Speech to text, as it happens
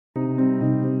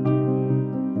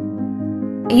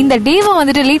இந்த டேவை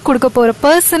வந்துட்டு லீட் கொடுக்க போற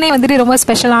பர்சனே வந்துட்டு ரொம்ப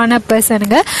ஸ்பெஷலான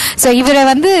பர்சனுங்க. ஸோ இவரை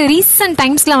வந்து ரீசன்ட்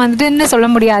டைம்ஸ்ல வந்துட்டு சொல்ல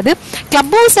முடியாது,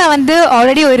 கிளப் ஹவுஸ்ல வந்து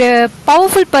ஆல்ரெடி ஒரு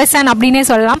பவர்ஃபுல் பர்சன் அப்படின்னே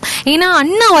சொல்லலாம். ஏன்னா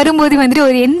அண்ணா வரும்போது வந்துட்டு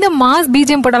ஒரு எந்த மாஸ்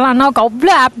பிஜிஎம் போட்டாலும் அண்ணாவுக்கு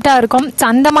அவ்வளோ ஆப்டா இருக்கும். ஸோ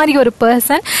அந்த மாதிரி ஒரு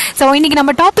பர்சன். ஸோ இன்னைக்கு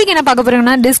நம்ம டாபிக் என்ன பார்க்க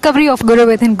போறோம்னா Discovery of Guru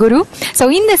within Guru. So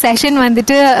இந்த செஷன்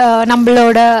வந்துட்டு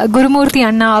நம்மளோட குருமூர்த்தி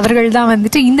அண்ணா அவர்கள் தான்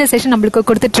வந்துட்டு இந்த செஷன் நம்மளுக்கு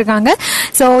கொடுத்துட்டு இருக்காங்க.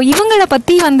 ஸோ இவங்களை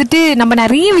பத்தி வந்துட்டு நம்ம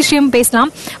நிறைய விஷயம்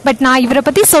பேசலாம். பட் நான் இவரை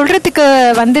பத்தி சொல்றதுக்கு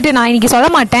வந்துட்டு நான் இன்னைக்கு சொல்ல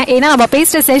மாட்டேன். ஏன்னா நம்ம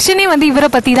பேசுற செஷனே வந்து இவரை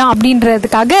பத்தி தான்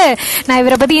அப்படின்றதுக்காக நான்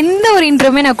இவரை பத்தி எந்த ஒரு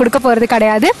இன்டர்வியூமே நான் கொடுக்க போறது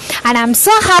கிடையாது. And I am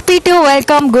so happy to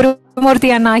welcome Gurumurthy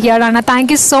Anna here. Anna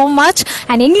thank you so much.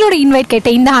 And எங்களோட இன்வைட் கேட்ட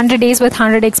இந்த 100 days with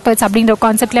 100 experts அப்படின்ற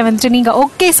கான்செப்ட்ல வந்துட்டு நீங்க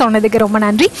ஓகே சொன்னதுக்கு ரொம்ப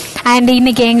நன்றி. அண்ட்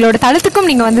இன்னைக்கு எங்களோட தளத்துக்கும்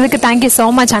நீங்க வந்ததுக்கு தேங்க்யூ சோ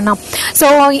மச் அண்ணா. ஸோ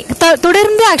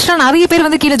தொடர்ந்து ஆக்சுவலா நிறைய பேர்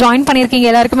வந்து கீழே ஜாயின் பண்ணிருக்கீங்க,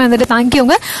 எல்லாருக்குமே வந்துட்டு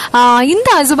தேங்க்யூங்க. இந்த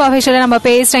அசுபா அஃபிஷியல் நம்ம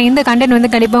பேசுற இந்த கண்டென்ட்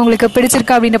வந்து கண்டிப்பா உங்களுக்கு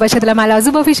பிடிச்சிருக்கா அப்படின்ற பட்சத்தில் மேல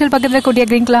அசுபா அஃபிஷியல் பக்கத்துல கூடிய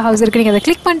கிரீன் கிளப் ஹவுஸ் இருக்கு, நீங்க அதை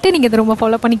கிளிக் பண்ணிட்டு நீங்க இதை ரொம்ப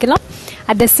ஃபாலோ பண்ணிக்கலாம்.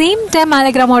 அட் த சேம் டைம்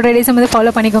மேலகிராம் ஆல்ரெடிஸும் வந்து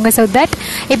ஃபாலோ பண்ணிக்கோங்க. ஸோ தட்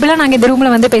இப்பெல்லாம் நாங்கள் இந்த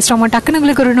ரூமில் வந்து பேசுகிறோமோ டக்குன்னு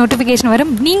உங்களுக்கு ஒரு நோட்டிஃபிகேஷன்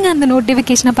வரும். நீங்கள் அந்த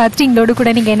நோட்டிஃபிகேஷனை பார்த்துட்டு எங்களோட கூட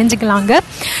நீங்கள் இணைஞ்சிக்கலாங்க.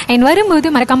 அண்ட் வரும்போது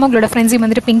மறக்காமல் உங்களோட ஃப்ரெண்ட்ஸையும்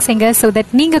வந்துட்டு பிங் செய்யுங்க. ஸோ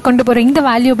தட் நீங்கள் கொண்டு போகிற இந்த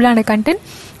வேல்யூபிளான கண்டென்ட்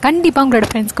கண்டிப்பாக உங்களோட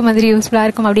ஃப்ரெண்ட்ஸ்க்கும் வந்துட்டு யூஸ்ஃபுல்லாக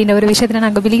இருக்கும் அப்படின்ற ஒரு விஷயத்தில்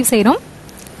நாங்கள் பிலீவ் செய்கிறோம்.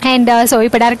 அண்ட் ஸோ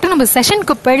இப்போ டேரக்டாக நம்ம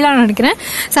செஷனுக்கு போயிடலாம்னு நினைக்கிறேன்.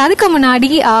 ஸோ அதுக்கு முன்னாடி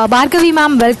Bhargavi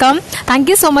ma'am welcome,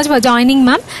 thank you so much for joining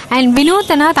ma'am. And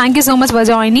Vinod Anna thank you so much for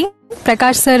joining.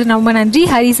 Prakash sir ரொம்ப நன்றி,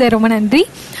 ஹரி சார் ரொம்ப நன்றி.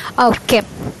 Okay,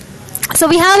 so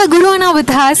we have a Guru Anna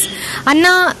with has.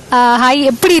 Anna hi,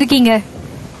 எப்படி இருக்கீங்க?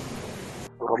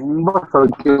 ரொம்ப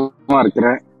சௌக்கியமா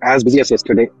இருக்கிறேன். as busy as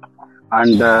yesterday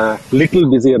and little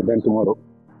busier than tomorrow.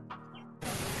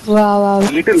 Wow.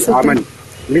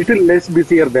 Little less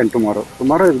busier than tomorrow.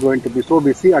 Tomorrow is going to be so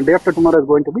busy and day after tomorrow is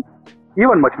going to be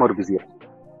even much more busier.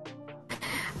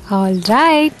 All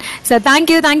right. So thank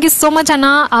you so much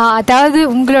அண்ணா. அதாவது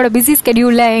உங்களோட busy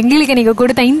ஸ்கெடியூல்ல எங்களுக்கு நீங்க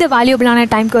கொடுத்த இந்த வேல்யூபிளான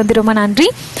டைம்க்கு வந்து ரொம்ப நன்றி.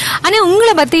 ஆனா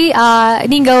உங்களை பத்தி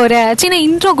நீங்க ஒரு சின்ன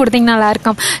இன்ட்ரோ கொடுத்தீங்கன்னா நல்லா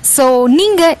இருக்கும். ஸோ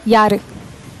நீங்க யாரு?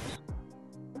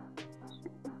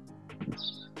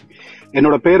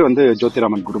 என்னோட பேர் வந்து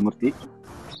ஜோதிராமன் குருமூர்த்தி.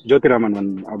 ஜோதிராமன்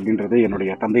அப்படின்றது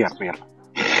என்னுடைய தந்தையார் பெயர்.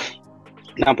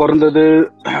 நான் பிறந்தது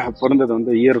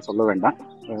வந்து இயர் சொல்ல வேண்டாம்,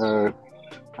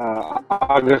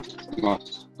 ஆகஸ்ட்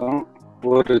மாதம்,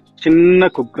 ஒரு சின்ன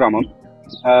குக்கிராமம்.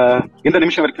 இந்த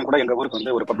நிமிஷம் வரைக்கும் கூட எங்க ஊருக்கு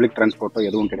வந்து ஒரு பப்ளிக் டிரான்ஸ்போர்ட்டோ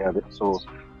எதுவும் கிடையாது. So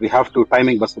we have to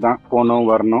timing bus தான் போகணும்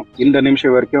வரணும். இந்த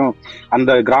நிமிஷம் வரைக்கும்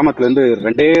அந்த கிராமத்துல இருந்து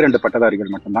 2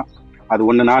 பட்டதாரிகள் மட்டும்தான். அது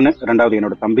ஒன்று நான், ரெண்டாவது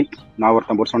என்னோட தம்பி. நான்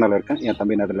ஒருத்தன் பொர்சோனால இருக்கேன், என்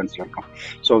தம்பி நெதர்லாண்ட்ஸ்ல இருக்கான்.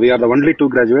 So we are the only 2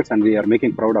 graduates and we are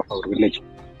making proud of our village.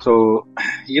 So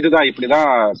இதுதான் இப்படிதான்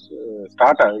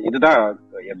ஸ்டார்ட் ஆகுது. இதுதான்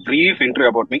பிரீஃப் இன்டர்வியூ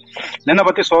அபவுட் மீ. என்னை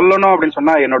பத்தி சொல்லணும் அப்படின்னு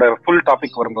சொன்னா என்னோட ஃபுல்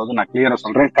டாபிக் வரும்போது நான் கிளியரா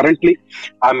சொல்றேன். Currently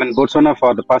I am in பொர்சோனா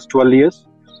for the past 12 years.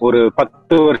 ஒரு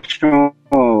 10 வருஷம்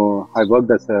I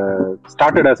worked as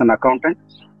started as an accountant,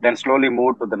 then slowly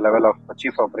moved to the level of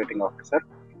chief operating officer.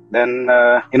 Then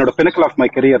என்னோட pinnacle of my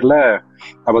careerல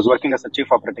I was working as a chief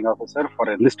operating officer for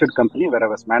a listed company where I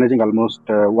was managing almost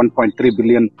 1.3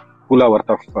 billion Pula worth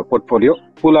of portfolio.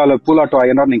 Pula to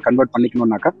INR நீங்க convert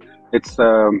பண்ணிக்கணும்னாக்கா it's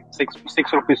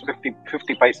 6 rupees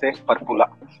 50 paise per Pula.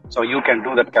 So you can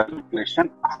do that calculation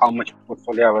how much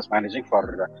portfolio I was managing for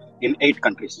in 8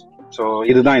 countries. So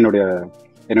இதுதான்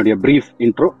என்னுடைய brief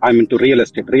intro. I'm into real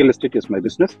estate. Real estate is my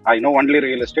business. I know only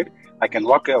real estate. I can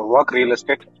walk real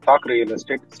estate, talk real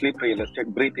estate, sleep real estate,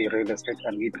 breathe real estate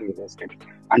and eat real estate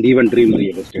and even dream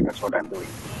real estate. That's what I'm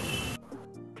doing.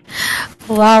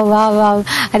 Wow.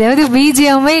 அதாவது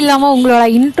பிஜிஎம்மே இல்லாம உங்களோட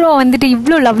intro வந்துட்டு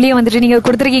இவ்வளோ லவ்லியா வந்துட்டு நீங்க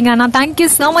கொடுத்துருக்கீங்க அண்ணா. Thank you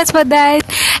so much for that.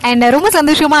 And ரொம்ப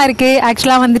சந்தோஷமா இருக்கு.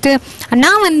 ஆக்சுவலா வந்துட்டு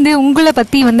நான் வந்து உங்களை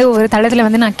பத்தி வந்து ஒரு தளத்துல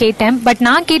வந்து நான் கேட்டேன். பட்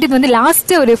நான் கேட்டது வந்து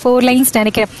லாஸ்ட் ஒரு 4 lines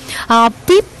நினைக்கிறேன்.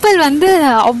 பீப்புள் வந்து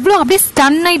அவ்வளோ அப்படியே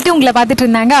ஸ்டன் ஆயிட்டு உங்களை பார்த்துட்டு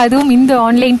இருந்தாங்க, அதுவும் இந்த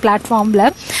ஆன்லைன் பிளாட்ஃபார்ம்ல.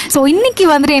 ஸோ இன்னைக்கு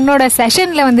வந்துட்டு என்னோட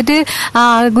செஷன்ல வந்துட்டு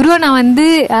குரு அண்ணா வந்து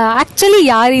ஆக்சுவலி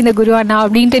யாரு இந்த குரு அண்ணா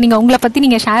அப்படின்ட்டு நீங்க உங்களை பத்தி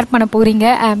நீங்க ஷேர் பண்ண போறீங்க.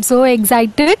 I am so excited.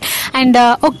 And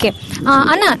okay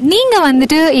அண்ணா, நீங்க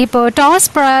வந்துட்டு இப்போ டாஸ்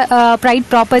பிரைட்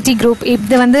ப்ராப்பர்ட்டி குரூப்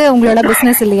இது வந்து உங்களோட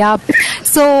பிசினஸ் இல்லையா?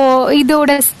 ஸோ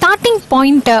இதோட ஸ்டார்டிங்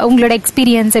பாயிண்ட் உங்களோட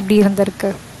எக்ஸ்பீரியன்ஸ் எப்படி இருந்திருக்கு,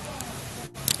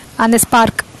 அந்த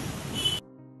ஸ்பார்க்?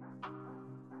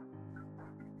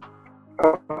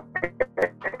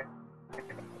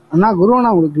 அண்ணா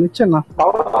குருவண்ணா உங்களுக்கு நிச்சயம்ண்ணா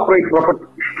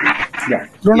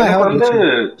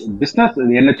பிசினஸ்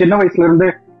என்ன சின்ன வயசுல இருந்து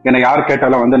என்னை யார்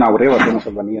கேட்டாலும் வந்து நான் ஒரே வருஷம்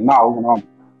சொல்வேன், நீ என்ன ஆகணும்.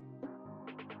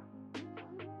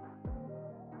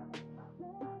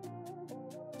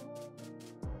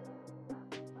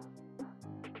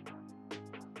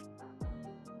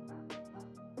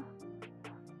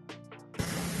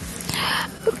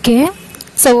 ஓகே.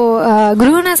 ஸோ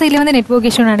குருனா சைடில் வந்து நெட்வொர்க்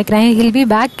இஷ்யூ நினைக்கிறேன். He'll be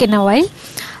back in a while.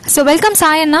 So welcome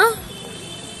சாயண்ணா.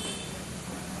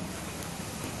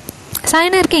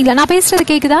 சாயண்ணா இருக்கீங்களா? நான் பேசுறது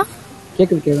கேக்குதா?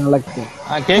 கேக்குது நல்லா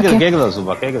கேக்குது. கேக்குதா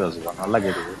சுபா? கேக்குதா சுபா? நல்லா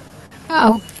கேக்குது.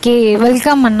 ஓகே,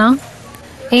 வெல்கம் அண்ணா.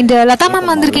 இந்த லதா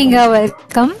மேம் வந்திருக்கீங்க,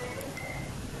 வெல்கம்.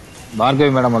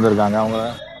 பார்கவி மேடம் வந்திருக்காங்க அவங்க.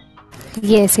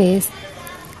 S S.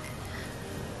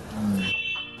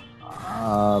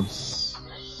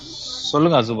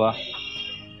 சொல்லுங்க அசுபா.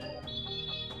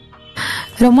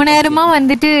 ரொம்ப நேரமா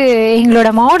வந்துட்டு எங்களோட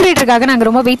மாடரேட்டருக்காக நாங்க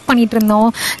ரொம்ப வெயிட் பண்ணிட்டு இருந்தோம்.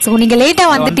 சோ நீங்க லேட்டா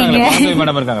வந்துட்டீங்க. பார்கவி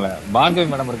மேடம் இருக்காங்களே, பார்கவி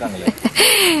மேடம் இருக்காங்களே.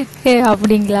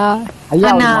 அப்படிங்களா?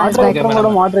 ஐயா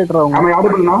மாடரேட்டர் அவங்க. ஆமா,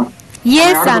 ஆடிபிள்னா?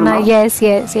 எஸ் அண்ணா, S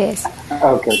S S.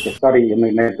 Okay okay, sorry,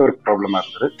 எனக்கு நெட்வொர்க் ப்ராப்ளமா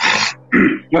இருந்தது.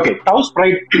 ஓகே, டவுஸ்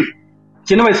பிரைட்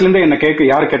சின்ன வயசுல இருந்தே என்ன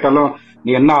யாரு கேட்டாலும்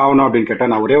நீ என்ன ஆகணும் அப்படின்னு கேட்டா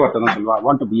நான் ஒரே வார்த்தை தான் சொல்லுவேன்,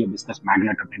 want to be a business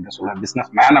magnet அப்படின்னு சொல்லுவேன். பிசினஸ்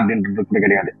மேன் அப்படின்றது கூட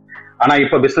கிடையாது. ஆனா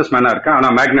இப்ப பிசினஸ் மேனா இருக்கேன். ஆனா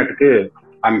மேக்னெட்டுக்கு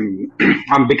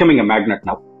I'm becoming a magnet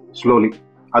now slowly.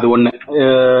 அது ஒண்ணு.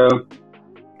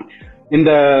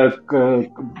 இந்த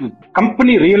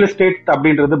கம்பெனி ரியல் எஸ்டேட்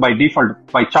அப்படின்றது பை டிஃபால்ட்,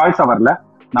 பை சாய்ஸா வரல.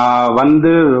 நான்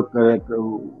வந்து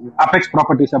அபெக்ஸ்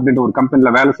ப்ராப்பர்ட்டிஸ் அப்படின்ற ஒரு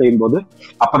கம்பெனில வேலை செய்யும் போது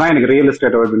அப்பதான் எனக்கு ரியல்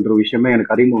எஸ்டேட் அப்படின்ற விஷயமே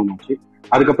எனக்கு அறிமுகமாச்சு.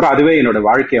 அதுக்கப்புறம் அதுவே என்னோட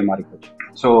வாழ்க்கையை மாறி போச்சு.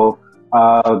 So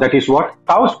that is what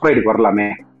house ப்ரைடுக்கு வரலாமே.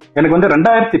 எனக்கு வந்து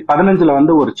 2015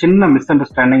 வந்து ஒரு சின்ன மிஸ்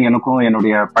அண்டர்ஸ்டாண்டிங் எனக்கும்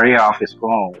என்னுடைய பழைய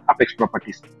ஆஃபீஸ்க்கும் அபெக்ஸ்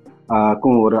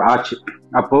ப்ராப்பர்ட்டிஸ்க்கும் ஒரு ஆச்சு.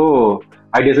 அப்போ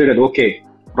ஐ டிசைடட், ஓகே,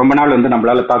 ரொம்ப நாள் வந்து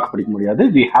நம்மளால தாக்கு பிடிக்க முடியாது,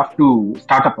 we have to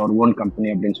start up our own company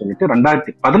அப்படின்னு சொல்லிட்டு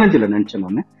 2015 நினைச்சேன்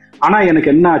நான். ஆனா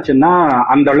எனக்கு என்ன ஆச்சுன்னா,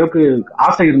 அந்த அளவுக்கு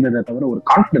ஆசை இருந்ததை தவிர ஒரு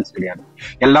கான்பிடன்ஸ் கிடையாது.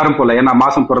 எல்லாரும் போல, ஏன்னா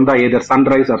மாசம் பிறந்தா எதர்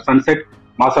சன்ரைஸ் ஆர் சன்செட்,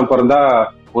 மாசம் பிறந்தா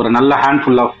ஒரு நல்ல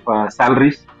handful of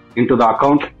salaries into the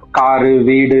account, car,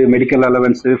 வீடு, மெடிக்கல்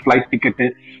அலவன்ஸ், ஃபிளைட் டிக்கெட்டு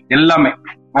எல்லாமே.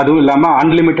 அதுவும் இல்லாம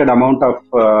அன்லிமிட்டெட் அமௌண்ட் ஆஃப்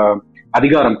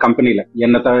அதிகாரம் கம்பெனில.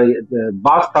 என்ன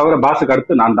பாஸ் தவிர பாஸுக்கு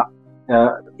அடுத்து நான் தான்.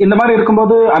 இந்த மாதிரி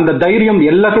இருக்கும்போது அந்த தைரியம்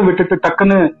எல்லாத்தையும் விட்டுட்டு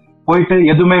டக்குன்னு போயிட்டு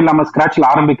எதுவுமே இல்லாம ஸ்கிராட்ச்ல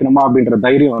ஆரம்பிக்கணுமா அப்படின்ற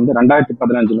தைரியம் வந்து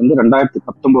 2015 இருந்து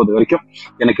 2019 வரைக்கும்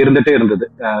எனக்கு இருந்துட்டே இருந்தது.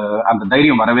 அந்த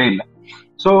தைரியம் வரவே இல்லை.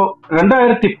 சோ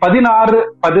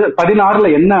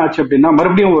 2016 என்ன ஆச்சு அப்படின்னா,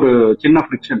 மறுபடியும் ஒரு சின்ன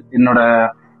ஃபிரிக்ஷன். என்னோட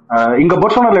இங்க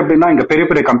போட்ஸ்வானால எப்படின்னா, இங்க பெரிய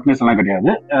பெரிய கம்பெனிஸ் எல்லாம் கிடையாது.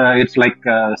 It's like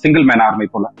single man army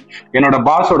போல. என்னோட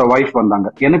பாஸோட ஒய்ஃப் வந்தாங்க.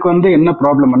 எனக்கு வந்து என்ன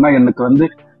ப்ராப்ளம்னா, எனக்கு வந்து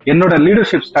என்னோட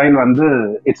லீடர்ஷிப் ஸ்டைல் வந்து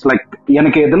இட்ஸ் லைக்,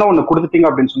 எனக்கு எதுனா ஒண்ணு கொடுத்துட்டீங்க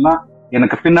அப்படின்னு சொன்னா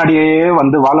எனக்கு பின்னாடியே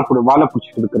வந்து வாழை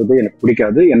பிடிச்சி கொடுக்கறது எனக்கு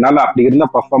பிடிக்காது. என்னால அப்படி இருந்தா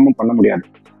பர்ஃபார்மும் பண்ண முடியாது.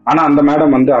 ஆனா அந்த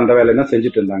மேடம் வந்து அந்த வேலையை தான்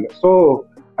செஞ்சுட்டு இருந்தாங்க. So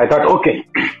I thought, okay,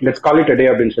 let's call it a டே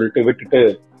அப்படின்னு சொல்லிட்டு விட்டுட்டு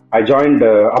ஐ ஜாயின்ட்.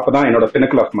 அப்பதான் என்னோட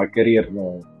pinnacle of my career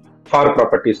for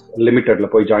properties லிமிடெட்ல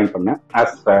போய் ஜாயின் பண்ணேன்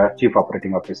ஆஸ் சீஃப்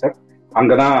ஆப்ரேட்டிங் ஆஃபீஸர்.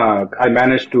 அங்கதான் ஐ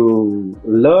manage to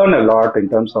learn a lot in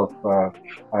terms of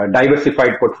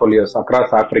diversified portfolios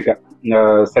across Africa.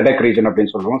 செடெக் region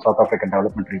அப்படின்னு சொல்லுவோம், சவுத் ஆப்பிரிக்கன்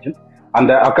டெவலப்மெண்ட் ரீஜன்.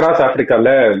 அந்த அக்ராஸ் ஆப்பிரிக்கால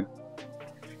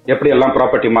எப்படி எல்லாம்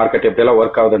ப்ராப்பர்ட்டி மார்க்கெட் எப்படி எல்லாம்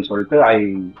ஒர்க் ஆகுதுன்னு சொல்லிட்டு ஐ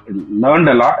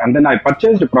learnt a lot. And then I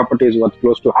purchased properties worth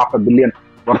close to $500 million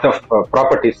worth of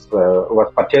properties was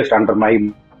purchased under my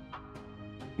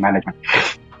management.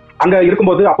 அங்க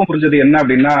இருக்கும்போது அப்போ புரிஞ்சது என்ன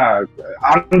அப்படின்னா,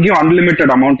 அங்கேயும்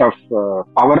unlimited amount of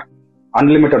power,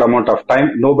 unlimited amount of time,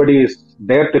 nobody is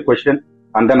there to question.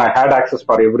 And then I had access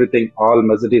for everything, all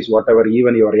Mercedes, whatever,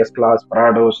 even your S-Class,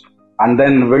 Prados. And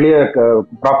then வெளியே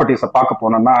ப்ராப்பர்ட்டிஸை பார்க்க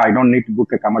போனோம்னா, I don't need to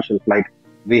book a commercial flight.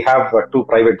 We have 2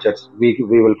 private jets.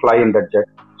 We will fly in that jet.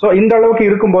 So இந்த அளவுக்கு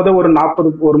இருக்கும்போது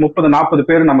ஒரு 30-40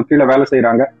 பேர் நம்ம கீழே வேலை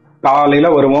செய்யறாங்க. காலையில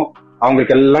வருவோம்,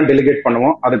 அவங்களுக்கு எல்லாம் டெலிகேட்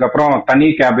பண்ணுவோம். அதுக்கப்புறம் தனி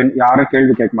கேபின், யாரும்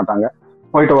கேள்வி கேட்க மாட்டாங்க.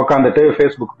 போயிட்டு உக்காந்துட்டு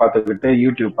ஃபேஸ்புக் பார்த்துக்கிட்டு,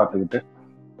 யூடியூப் பார்த்துக்கிட்டு,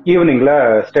 ஈவினிங்ல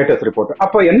ஸ்டேட்டஸ் ரிப்போர்ட்.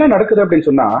 அப்போ என்ன நடக்குது அப்படின்னு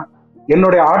சொன்னா,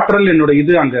 என்னுடைய ஆற்றல், என்னோட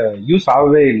இது அங்க யூஸ்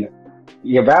ஆகவே இல்லை.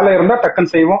 வேலை இருந்தா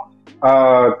டக்குன்னு செய்வோம்.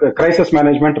 கிரைசிஸ்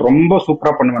மேனேஜ்மெண்ட் ரொம்ப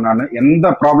சூப்பரா பண்ணுவேன் நான். எந்த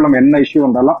ப்ராப்ளம், என்ன இஷ்யூ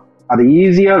வந்தாலும் அதை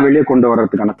ஈஸியா வெளியே கொண்டு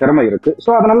வர்றதுக்கான திறமை இருக்கு. ஸோ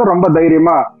அதனால ரொம்ப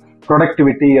தைரியமா,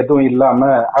 ப்ரொடக்டிவிட்டி எதுவும்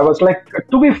இல்லாம, I was like,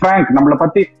 to be frank, நம்மளை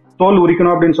பத்தி தோல்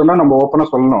உரிக்கணும் அப்படின்னு சொன்னா நம்ம ஓப்பனா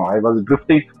சொல்லணும். I was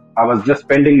drifting, I was just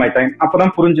spending my time.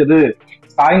 அப்பதான் புரிஞ்சது,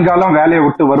 சாயங்காலம் வேலையை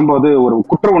விட்டு வரும்போது ஒரு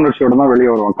குற்ற உணர்ச்சியோட தான் வெளியே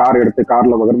வருவோம். கார் எடுத்து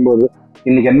கார்ல வரும்போது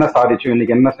இன்னைக்கு என்ன சாதிச்சோம்,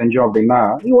 இன்னைக்கு என்ன செஞ்சோம் அப்படின்னா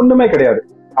ஒண்ணுமே கிடையாது.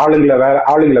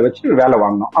 ஆளுங்களை வச்சு வேலை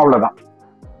வாங்கணும், அவ்வளவுதான்.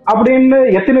 அப்படின்னு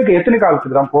எத்தனை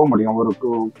காலத்துக்கு தான் போக முடியும்.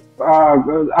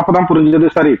 அப்பதான் புரிஞ்சது,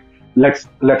 சரி, let's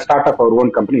start up our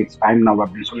own company, it's time now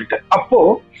அப்படின்னு சொல்லிட்டு. அப்போ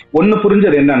ஒண்ணு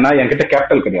புரிஞ்சது என்னன்னா, என்கிட்ட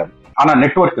கேபிட்டல் கிடையாது, ஆனா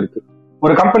நெட்வொர்க் இருக்கு.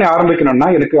 ஒரு கம்பெனி ஆரம்பிக்கணும்னா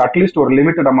எனக்கு அட்லீஸ்ட் ஒரு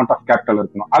லிமிட்டட் அமௌண்ட் ஆஃப் கேபிட்டல்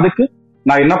இருக்கணும். அதுக்கு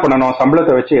நான் என்ன பண்ணணும்,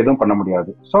 சம்பளத்தை வச்சு எதுவும் பண்ண முடியாது.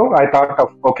 So I thought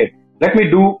of, okay, let me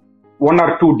two 1 or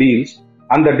 2 deals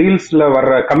அந்த டீல்ஸ்ல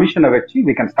வர்ற கமிஷனை வச்சு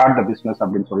we can start the business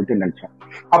அப்படின்னு சொல்லிட்டு நினைச்சேன்.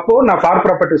 அப்போ நான் ஃபார்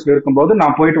ப்ராப்பர்ட்டிஸ்ல இருக்கும்போது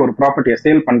நான் போயிட்டு ஒரு ப்ராப்பர்ட்டியை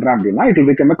சேல் பண்றேன் அப்படின்னா it will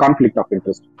become a conflict of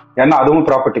interest. ஏன்னா அதுவும்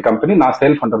ப்ராப்பர்ட்டி கம்பெனி, நான்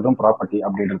சேல் பண்றதும் ப்ராப்பர்ட்டி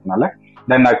அப்படின்றதுனால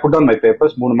தென் I put on my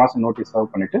papers. 3 மாசம் நோட்டீஸ் சர்வ்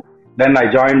பண்ணிட்டு தென் ஐ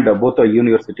ஜாயின்ட் போத்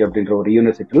யூனிவர்சிட்டி அப்படின்ற ஒரு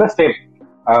யூனிவர்சிட்டியில same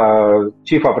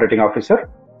chief operating officer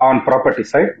on property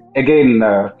side. Again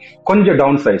கொஞ்சம்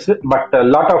down size, but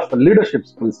lot of leadership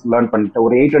skills learn பண்ணிட்டு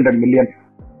ஒரு 800 million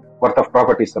worth of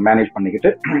properties manage பண்ணிக்கிட்டு,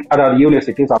 அதாவது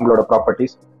யூனிவர்சிட்டிஸ் அவங்களோட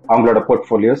ப்ராப்பர்ட்டிஸ், அவங்களோட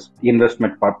போர்ட்ஃபோலியோஸ்,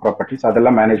 இன்வெஸ்ட்மெண்ட் ப்ராப்பர்ட்டிஸ்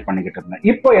அதெல்லாம் மேனேஜ் பண்ணிக்கிட்டு இருந்தேன்.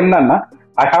 இப்போ என்னன்னா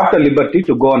I have the liberty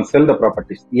to go and sell the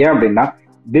properties. ஏன் அப்படின்னா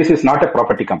this is not a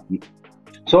property company.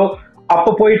 So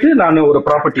அப்போ போயிட்டு நான் ஒரு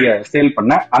ப்ராப்பர்ட்டியை சேல்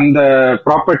பண்ணேன். அந்த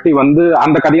ப்ராப்பர்ட்டி வந்து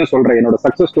அந்த கதையும் சொல்றேன். என்னோட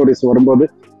சக்சஸ் ஸ்டோரிஸ் வரும்போது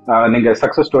நீங்க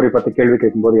சக்சஸ் ஸ்டோரி பத்தி கேள்வி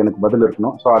கேட்கும்போது எனக்கு பதில்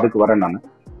இருக்கணும். ஸோ அதுக்கு வரேன் நான்.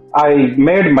 I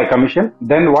made my commission.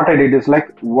 Then what I did is like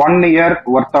 1 year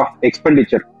worth of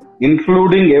expenditure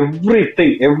including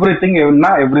everything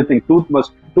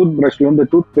டூத்பிரஷ்ல இருந்து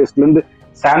டூத்பேஸ்ட்ல இருந்து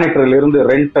சானிட்டரில இருந்து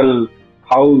ரெண்டல்,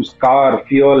 ஹவுஸ், கார்,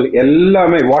 ஃபியூல்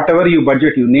எல்லாமே what ever you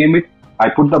budget you name it, I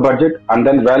put the budget and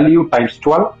then value times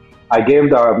 12. I gave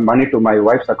the money to my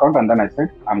wife's account and then I said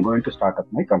I'm going to start up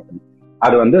my company.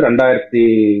 அது வந்து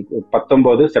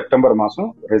 2019 September மாசம்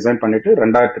resign பண்ணிட்டு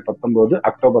 2019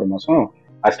 October மாசம்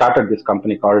I started this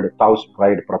company called Tau's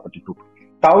Pride Property Group.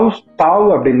 தாவ்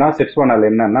அப்படின்னா 619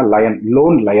 என்னன்னா line,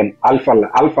 loan line,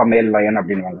 alpha மேல் line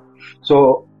அப்படின்னு. So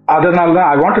அதனாலதான்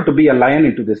I wanted to be a lion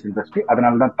in to this industry.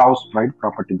 அதனாலதான் Tau's Pride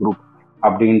Property Group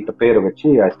அப்படின்ட்டு பேர் வச்சு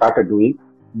I started doing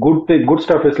good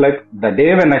stuff. Is like the day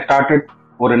when I started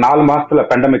ஒரு 4 மாசத்துல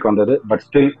pandemic வந்தது. பட்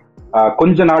ஸ்டில்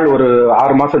கொஞ்ச நாள் ஒரு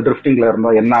 6 மாசம் ட்ரிஃப்டிங்ல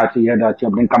இருந்தோம். என்ன ஆச்சு ஏதாச்சு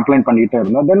அப்படின்னு கம்ப்ளைண்ட் பண்ணிட்டே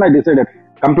இருந்தோம். தென் ஐ டிசைடட்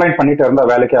கம்ப்ளைண்ட் பண்ணிட்டே இருந்தா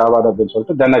வேலைக்கே ஆகாது அப்படின்னு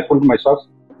சொல்லிட்டு தென் I put my socks.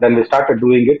 Then we started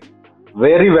doing it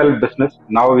very well business.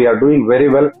 Now we are doing very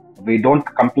well. We don't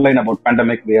complain about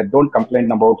pandemic. We don't complain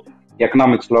about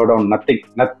economic slowdown.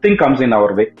 Nothing comes in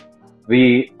our way. We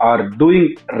are doing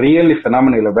really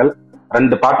phenomenally well. And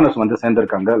the partners வந்து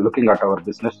சேர்ந்திருக்காங்க looking at our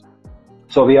business.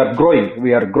 So we are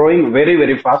growing very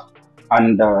very fast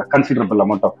and considerable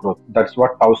amount of growth. That's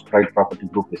what Tau's Pride Property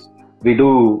Group is. We do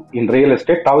in real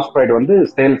estate. Tau's Pride வந்து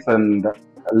sales and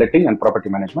letting and property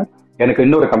management. எனக்கு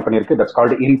இன்னொரு company இருக்கு, that's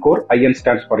called INCOR. IN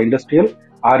stands for industrial,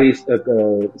 RE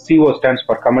CO stands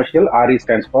for commercial, RE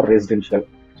stands for residential.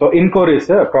 So INCOR is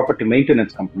a property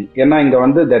maintenance company. ஏன்னா இங்க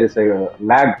வந்து there is a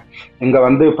lag. இங்க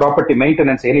வந்து property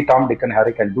maintenance any Tom, Dick and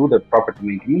Harry can do the property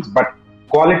maintenance, but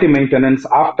quality maintenance,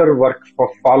 after work for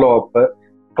follow up,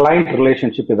 client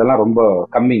relationship இதெல்லாம் ரொம்ப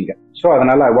கம்மிங்க. So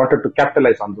அதனால I wanted to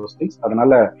capitalise on those things.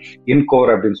 அதனால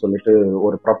incur அப்படின்னு சொல்லிட்டு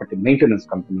ஒரு property maintenance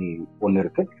company ஒன்று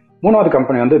இருக்கு. 3வது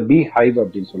கம்பெனி வந்து பி ஹைவ்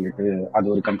அப்படின்னு சொல்லிட்டு அது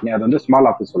ஒரு கம்பெனி. அது வந்து ஸ்மால்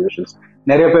ஆஃபீஸ் சொல்யூஷன்ஸ்.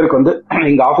 நிறைய பேருக்கு வந்து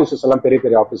இங்க ஆஃபீஸஸ் எல்லாம் பெரிய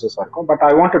பெரிய ஆஃபீஸஸா இருக்கும். But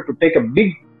I wanted to take a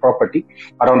big property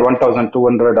around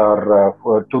 1200 R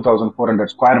 2400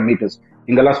 square metres.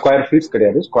 இங்கெல்லாம் ஸ்கொயர் ஃபீட்ஸ்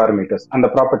கிடையாது, ஸ்கொயர் மீட்டர்ஸ். அந்த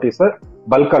ப்ராப்பர்ட்டிஸை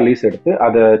பல்கா லீஸ் எடுத்து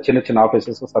அதை சின்ன சின்ன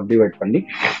ஆஃபீஸஸ் சப்டிவைட் பண்ணி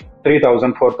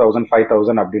 3000, 4000,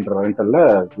 5000 அப்படின்ற ரெண்டல்ல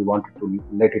we wanted to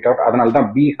let it out. அதனால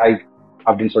தான் பி ஹைவ்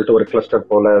அப்படின்னு சொல்லிட்டு ஒரு கிளஸ்டர்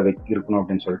போல இருக்கணும்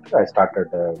அப்படின்னு சொல்லிட்டு ஐ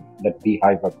ஸ்டார்டட் தட் பி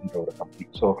ஹைவ் அப்படின்ற ஒரு company.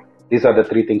 So these are the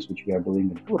 3 things which we are doing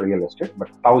into real estate.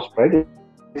 But Tau's Pride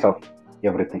is of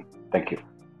everything. Thank you.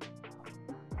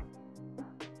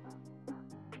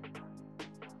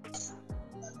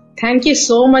 Thank you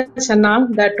so much, Anna.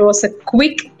 That was a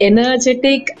quick,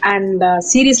 energetic and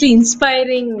seriously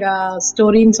inspiring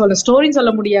story.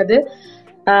 சொல்ல முடியாது.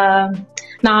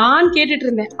 நான் கேட்டுட்டு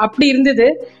இருந்தேன், அப்படி இருந்தது.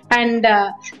 And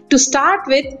to start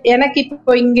with, எனக்கு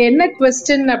இப்போ இங்க என்ன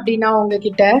குவெஸ்டின் அப்படின்னா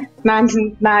உங்ககிட்ட நான்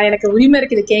எனக்கு உரிமை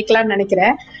இருக்கு இது கேட்கலான்னு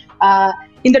நினைக்கிறேன்.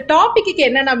 இந்த டாபிக்கு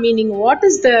என்னன்னா meaning, what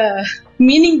is the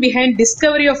meaning behind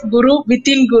Discovery of Guru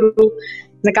within குரு?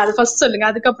 எனக்கு அது ஃபர்ஸ்ட் சொல்லுங்க,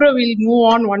 அதுக்கப்புறம் will move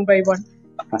on one by one.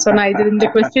 So நான் இது இந்த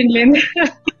குவெஸ்டின்ல இருந்து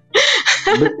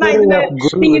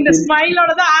நீங்க இந்த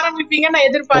ஸ்மைலோட தான் ஆரம்பிப்பீங்க நான்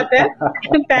எதிர்பார்த்தேன்.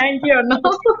 தேங்க்யூ அண்ணா.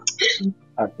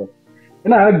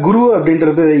 ஏன்னா குரு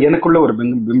அப்படின்றது எனக்குள்ள ஒரு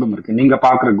பிம்பம் இருக்கு. நீங்க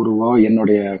பாக்குற குருவோ,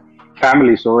 என்னுடைய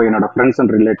ஃபேமிலிஸோ, என்னோட ஃப்ரெண்ட்ஸ்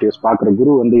அண்ட் ரிலேட்டிவ்ஸ் பாக்குற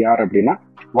குரு வந்து யார் அப்படின்னா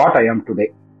வாட் ஐ ஆம் டுடே.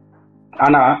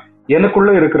 ஆனா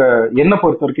எனக்குள்ள இருக்கிற என்ன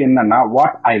பொறுத்த வரைக்கும் என்னன்னா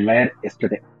வாட் ஐ வேர்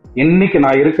எஸ்டர்டே. இன்னைக்கு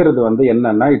நான் இருக்கிறது வந்து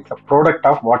என்னன்னா it's a product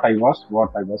of what I was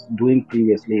doing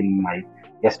previously in my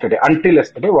yesterday. Until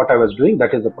yesterday what I was doing,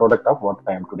 that is the product of what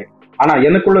I am today. ஆனா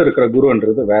எனக்குள்ள இருக்கிற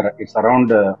குருன்றது வேற. It's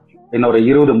around இன்னொரு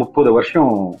 20-30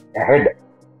 வருஷம் ahead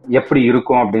எப்படி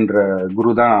இருக்கும் அப்படின்ற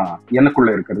குரு தான் எனக்குள்ள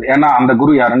இருக்கிறது. ஏன்னா அந்த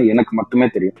குரு யாருன்னு எனக்கு மட்டுமே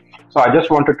தெரியும். So I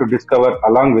just wanted to discover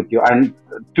along with you and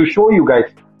to show you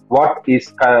guys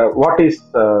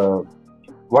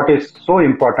what is so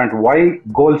important, why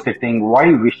goal setting, why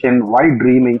vision, why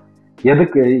dreaming,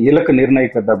 எதுக்கு இலக்கு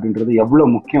நிர்ணயிக்கிறது அப்படின்றது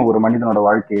எவ்வளவு முக்கியம் ஒரு மனிதனோட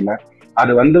வாழ்க்கையில.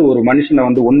 அது ஒரு மனுஷனை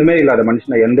ஒண்ணுமே இல்லாத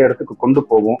மனுஷனை எந்த இடத்துக்கு கொண்டு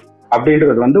போகும்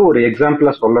அப்படின்றது ஒரு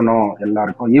எக்ஸாம்பிளா சொல்லணும்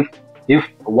எல்லாருக்கும். If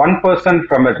one person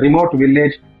from a remote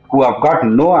village who have got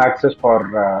no access for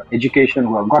education,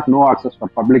 who have got no access for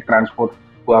public transport,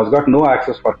 who has got no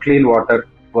access for clean water,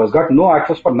 who has got no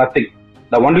access for nothing,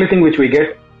 the only thing which we get,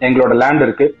 எங்களோட land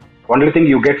இருக்கு, only thing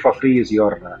you get for free is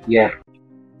your air.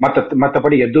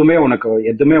 மற்றபடி எதுவுமே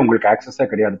உங்களுக்கு ஆக்சஸே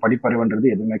கிடையாது, படிப்பறிவுன்றது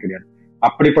எதுவுமே கிடையாது.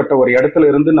 அப்படிப்பட்ட ஒரு இடத்துல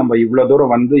இருந்து நம்ம இவ்வளவு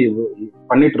தூரம்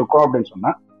பண்ணிட்டு இருக்கோம் அப்படின்னு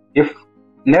சொன்னா, இஃப்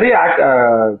நிறைய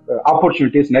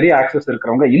ஆப்பர்ச்சுனிட்டிஸ், நிறைய ஆக்சஸ்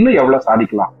இருக்கிறவங்க இன்னும் எவ்வளவு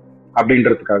சாதிக்கலாம்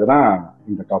அப்படின்றதுக்காக தான்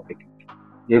இந்த topic.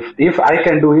 If I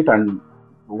can do it, and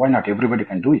why not everybody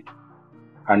can do it?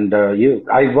 And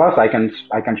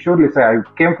I can surely say I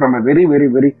came from a very very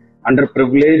very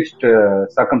underprivileged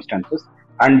circumstances.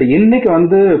 And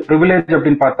இன்னைக்கு privilege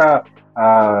அப்படின்னு பார்த்தா,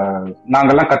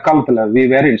 நாங்கெல்லாம் கற்காலத்துல we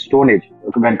were in stone age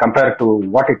when compared to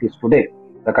what it is today.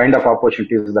 The kind of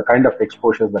opportunities, the kind of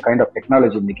exposures, the kind of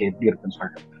technology இன்னைக்கு எப்படி இருக்குன்னு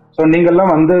சொல்லிட்டு. So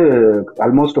நீங்கெல்லாம்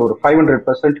almost ஒரு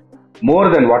 500% more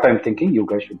than what I'm thinking you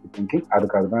guys should be thinking.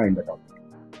 அதுக்காக தான் இந்த topic.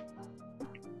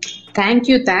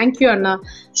 Thank you அண்ணா.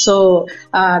 So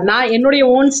நான் என்னுடைய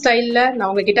ஓன் ஸ்டைல்ல நான்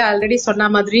உங்ககிட்ட ஆல்ரெடி சொன்ன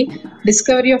மாதிரி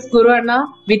Discovery of Guru Anna,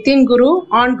 within Guru,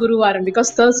 on குருவாரம்.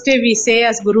 Because Thursday we say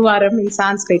as குருவாரம் in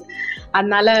Sanskrit.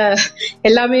 அதனால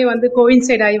எல்லாமே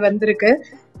கோயின்சைட் ஆகி வந்திருக்கு.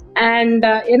 அண்ட்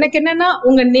எனக்கு என்னன்னா,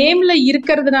 உங்க நேம்ல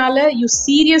இருக்கிறதுனால யூ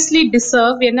சீரியஸ்லி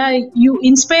டிசர்வ். ஏன்னா யூ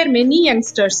இன்ஸ்பயர் மெனி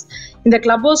யங்ஸ்டர்ஸ். இந்த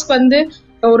கிளப் ஹவுஸ்க்கு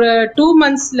ஒரு 2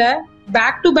 monthsல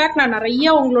பேக் டு பேக் நான் நிறைய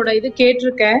உங்களோட இது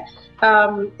கேட்டிருக்கேன்.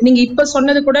 நீங்க இப்ப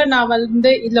சொன்னது கூட நான்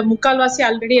இதுல முக்கால்வாசி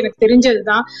ஆல்ரெடி எனக்கு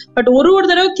தெரிஞ்சதுதான். பட் ஒரு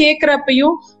தடவை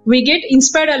கேட்கறப்பையும் we get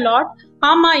inspired a lot.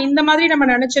 ஆமா, இந்த மாதிரி நம்ம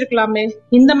நினைச்சிருக்கலாமே,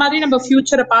 இந்த மாதிரி நம்ம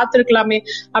ஃபியூச்சரை பார்த்திருக்கலாமே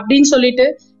அப்படின்னு சொல்லிட்டு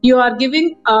you are giving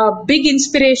big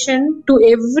inspiration to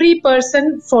every person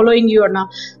following you Anna.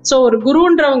 So ஒரு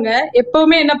குருன்றவங்க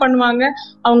எப்பவுமே என்ன பண்ணுவாங்க,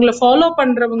 அவங்கள ஃபாலோ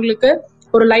பண்றவங்களுக்கு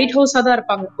ஒரு லைட் ஹவுஸா தான்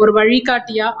இருப்பாங்க, ஒரு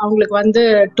வழிகாட்டியா. அவங்களுக்கு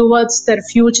டுவர்ட்ஸ் தர்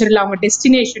ஃபியூச்சர்ல அவங்க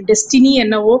டெஸ்டினி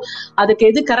என்னவோ அதுக்கு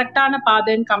எது கரெக்டான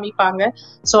பாதைன்னு காமிப்பாங்க.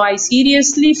 So I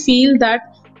seriously feel that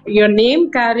your name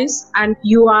carries and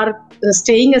you are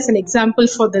staying as an example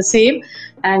for the same,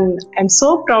 and I'm so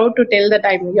proud to tell that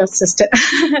I'm your sister.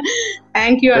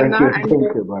 Thank you Anna.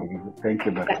 Thank you Bhargavi.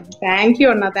 Thank you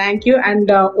Anna, thank you.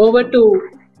 And over to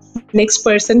next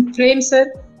person. Frame sir,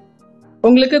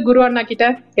 உங்களுக்கு குரு அண்ணா கிட்ட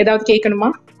ஏதாவது கேட்கணுமா?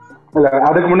 இல்ல,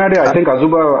 அதுக்கு முன்னாடி I think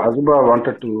Azubha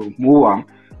wanted to move on.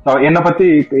 என்னை பத்தி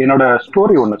என்னோட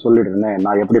ஸ்டோரி ஒண்ணு சொல்லிடுறேன்,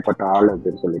 நான் எப்படிப்பட்ட ஆள்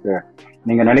அப்படின்னு சொல்லிட்டு.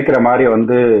 நீங்க நினைக்கிற மாதிரி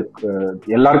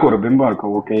எல்லாருக்கும் ஒரு பிம்பம்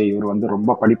இருக்கும். ஓகே, இவர்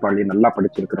ரொம்ப படிப்பாளி, நல்லா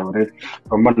படிச்சிருக்கிறவரு,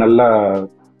 ரொம்ப நல்ல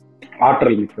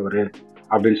ஆற்றல் மிக்கவரு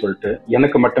அப்படின்னு சொல்லிட்டு.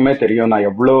 எனக்கு மட்டுமே தெரியும் நான்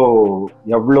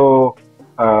எவ்வளோ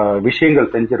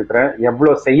விஷயங்கள் செஞ்சிருக்கிறேன்,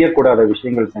 எவ்வளவு செய்யக்கூடாத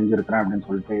விஷயங்கள் செஞ்சிருக்கிறேன் அப்படின்னு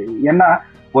சொல்லிட்டு. ஏன்னா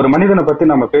ஒரு மனிதனை பத்தி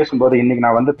நம்ம பேசும்போது, இன்னைக்கு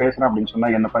நான் பேசுறேன் அப்படின்னு சொன்னா,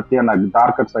 என்னை பத்தியான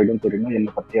டார்க்கர் சைடும் தெரியணும்,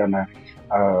 என்னை பத்தியான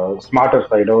ஸ்மார்ட்டர்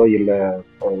சைடோ இல்ல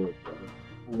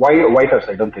ஒயிட்டர்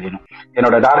சைடும் தெரியணும்.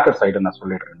 என்னோட டார்க்கர் சைடு நான்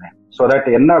சொல்லிடுறேன். ஸோ தட்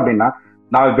என்ன அப்படின்னா,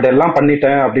 நான் இப்படி எல்லாம்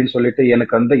பண்ணிட்டேன் அப்படின்னு சொல்லிட்டு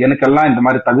எனக்கெல்லாம் இந்த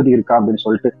மாதிரி தகுதி இருக்கா அப்படின்னு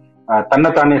சொல்லிட்டு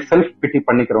தன்னைத்தானே செல்ஃப் பிட்டி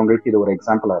பண்ணிக்கிறவங்களுக்கு இது ஒரு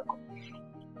எக்ஸாம்பிளா இருக்கும்.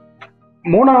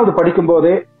 3வது படிக்கும்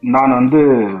போதே நான்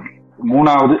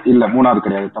மூணாவது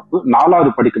கிடையாது, தப்பு, 4வது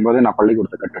படிக்கும் போதே நான்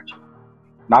பள்ளிக்கூடத்தை கட்டடிச்சேன்.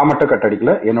 நான் மட்டும்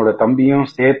கட்டடிக்கல, என்னோட தம்பியும்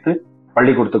சேர்த்து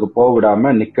பள்ளிக்கூடத்துக்கு போக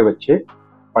விடாம நிக்க வச்சு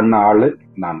பண்ண ஆளு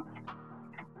நான்.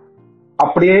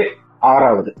 அப்படியே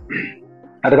 6வது,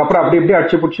 அதுக்கப்புறம் அப்படி இப்படி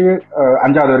அடிச்சு பிடிச்சி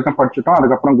 5வது வரைக்கும் படிச்சுட்டோம்.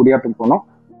 அதுக்கப்புறம் குடியாத்தம் போனோம்.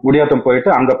 குடியாத்தம் போயிட்டு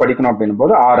அங்க படிக்கணும் அப்படின்னும்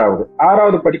போது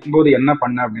 6வது படிக்கும்போது என்ன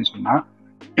பண்ண அப்படின்னு சொன்னா,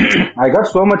 I got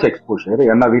so much exposure.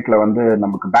 ஏன்னா வீட்டுல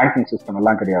நமக்கு பேங்கிங் சிஸ்டம்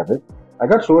எல்லாம் கிடையாது. I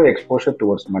got so exposure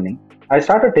towards money. I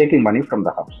started taking money from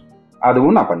the house.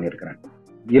 அதுவும் நான் பண்ணிருக்கிறேன்,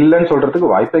 இல்லைன்னு சொல்றதுக்கு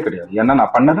வாய்ப்பே கிடையாது. ஏன்னா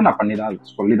நான் பண்ணிதான்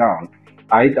சொல்லிதான் ஆகணும்.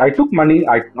 I took money,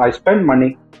 I spent money.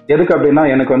 எதுக்கு அப்படின்னா,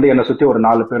 எனக்கு என்னை சுத்தி ஒரு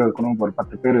 4 பேர் இருக்கணும், ஒரு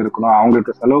 10 பேர் இருக்கணும்,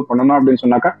 அவங்களுக்கு செலவு பண்ணணும் அப்படின்னு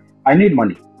சொன்னாக்கா I need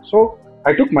money. So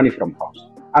I took money from house.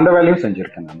 அந்த வேலையும்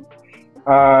செஞ்சிருக்கேன் நான்.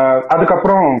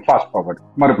 அதுக்கப்புறம் ஃபாஸ்ட் ஃபார்வர்ட்,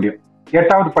 மறுபடியும்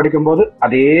 8வது படிக்கும்போது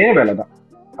அதே வேலை தான்.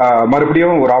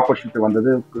 மறுபடியும் ஒரு ஆப்பர்ச்சுனிட்டி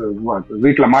வந்தது.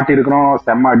 வீட்டுல மாட்டி இருக்கிறோம்,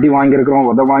 செம்ம அடி வாங்கியிருக்கிறோம்,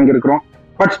 வாங்கியிருக்கிறோம்.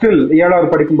 பட் ஸ்டில் 7வது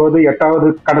படிக்கும்போது 8வது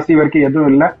கடைசி வரைக்கும்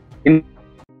எதுவும் இல்லை.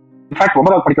 இன்ஃபேக்ட்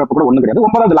 9வது படிக்கிறப்ப கூட ஒண்ணு கிடையாது.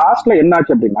 9வது லாஸ்ட்ல என்ன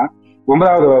ஆச்சு அப்படின்னா,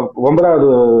 9வது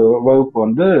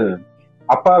வகுப்பு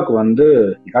அப்பாவுக்கு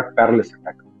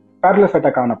பேரலிஸ்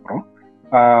அட்டாக் ஆன அப்புறம்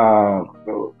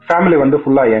ஃபேமிலி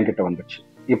ஃபுல்லா என்கிட்ட வந்துச்சு.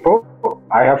 இப்போ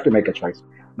I have to make a choice.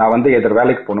 நான் எதிர்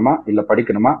வேலைக்கு போகணுமா, இல்ல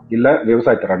படிக்கணுமா, இல்ல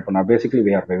விவசாயத்தை ரன் பண்ணா. பேசிக்கலி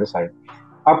வி ஆர் விவசாயம்.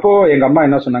 அப்போ எங்க அம்மா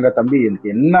என்ன சொன்னாங்க, தம்பி எனக்கு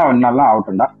என்ன வேணாலும்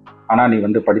ஆகட்டும்டா, ஆனா நீ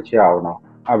வந்து படிச்சே ஆகணும்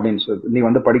அப்படின்னு சொல்லி, நீ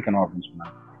வந்து படிக்கணும் அப்படின்னு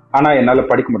சொன்னாங்க. ஆனா என்னால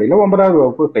படிக்க முடியல. 9வது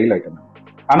வகுப்பு ஃபெயில் ஆயிட்டேன்.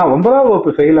 ஆனா 9வது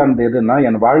வகுப்பு ஃபெயில் ஆனது எதுன்னா,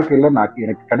 என் வாழ்க்கையில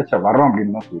எனக்கு கிடைச்ச வரம்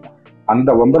அப்படின்னு தான் சொல்லுவேன். அந்த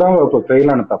 9ஆம் வகுப்பு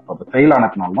ஃபெயில்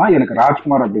ஆனதுனாலதான் எனக்கு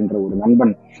ராஜ்குமார் அப்படின்ற ஒரு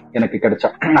நண்பன் எனக்கு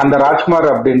கிடைச்சான். அந்த ராஜ்குமார்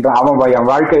அப்படின்ற அவன் என்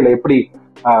வாழ்க்கையில எப்படி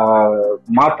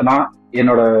மாத்தினா,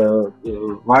 என்னோட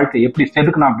வாழ்க்கை எப்படி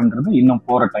செதுக்கணும் அப்படின்றது இன்னும்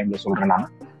போற டைம்ல சொல்றேன் நான்.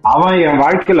 அவன் என்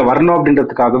வாழ்க்கையில வரணும்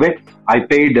அப்படின்றதுக்காகவே ஐ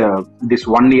பெய்ட் திஸ்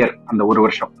 1 year, அந்த 1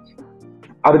 வருஷம்.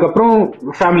 அதுக்கப்புறம்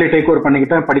ஃபேமிலி டேக் ஓவர்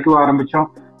பண்ணிக்கிட்டேன், படிக்க ஆரம்பிச்சோம்.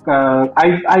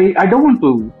 I don't want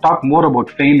to talk more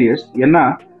about failures. ஏன்னா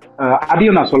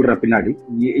அதையும் நான் சொல்றேன் பின்னாடி,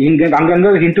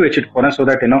 அங்கங்க ஹிண்ட் வச்சுட்டு போறேன். ஸோ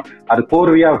தட் இன்னும் அது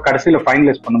கோர்வையா கடைசியில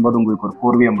ஃபைனலைஸ் பண்ணும்போது உங்களுக்கு ஒரு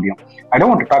கோர்வையா முடியும். I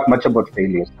don't want to talk much about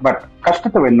failures, but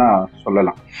கஷ்டத்தை வேணா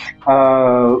சொல்லலாம்.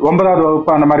 9வது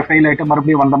வகுப்பு அந்த மாதிரி ஃபெயில் ஆயிட்டு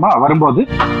மறுபடியும் வந்தோமா, வரும்போது